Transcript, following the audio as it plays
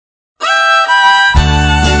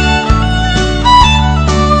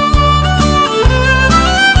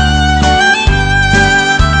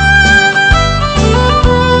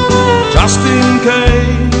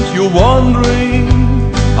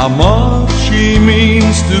she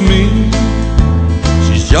means to me.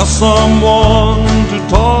 She's just someone to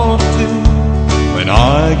talk to when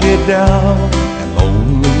I get down and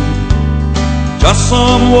lonely. Just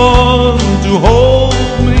someone to hold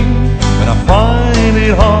me when I find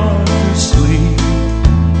it hard to sleep.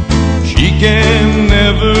 She can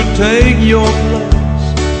never take your place.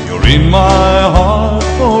 You're in my heart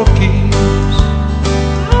for keeps.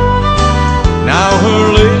 Now her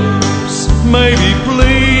lips may be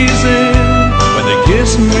pleasing when they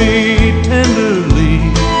kiss me tenderly.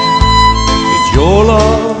 It's your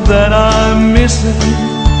love that I'm missing,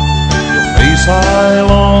 your face I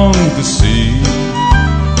long to see.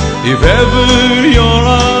 If ever you're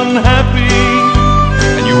unhappy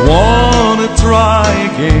and you wanna try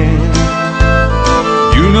again,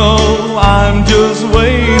 you know I'm just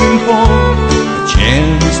waiting for a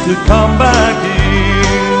chance to come back in.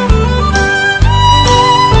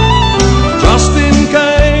 Just in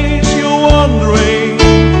case you're wondering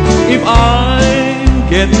if I'm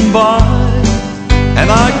getting by, and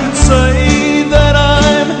I could say that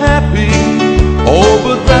I'm happy, oh,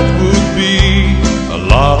 but that would be a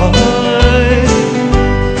lie.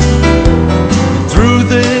 Through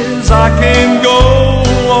this I can go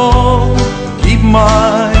on, keep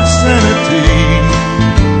my sanity.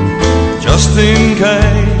 Just in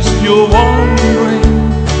case you're wondering,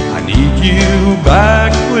 I need you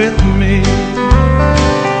back with me.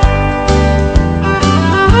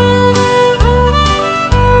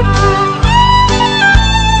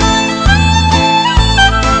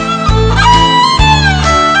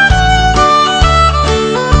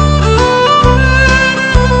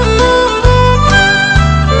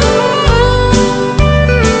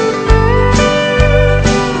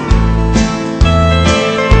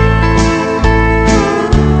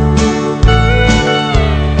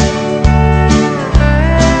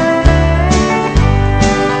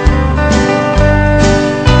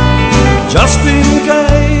 Just in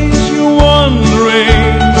case you're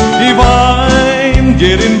wondering if I'm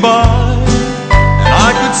getting by, and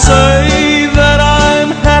I could say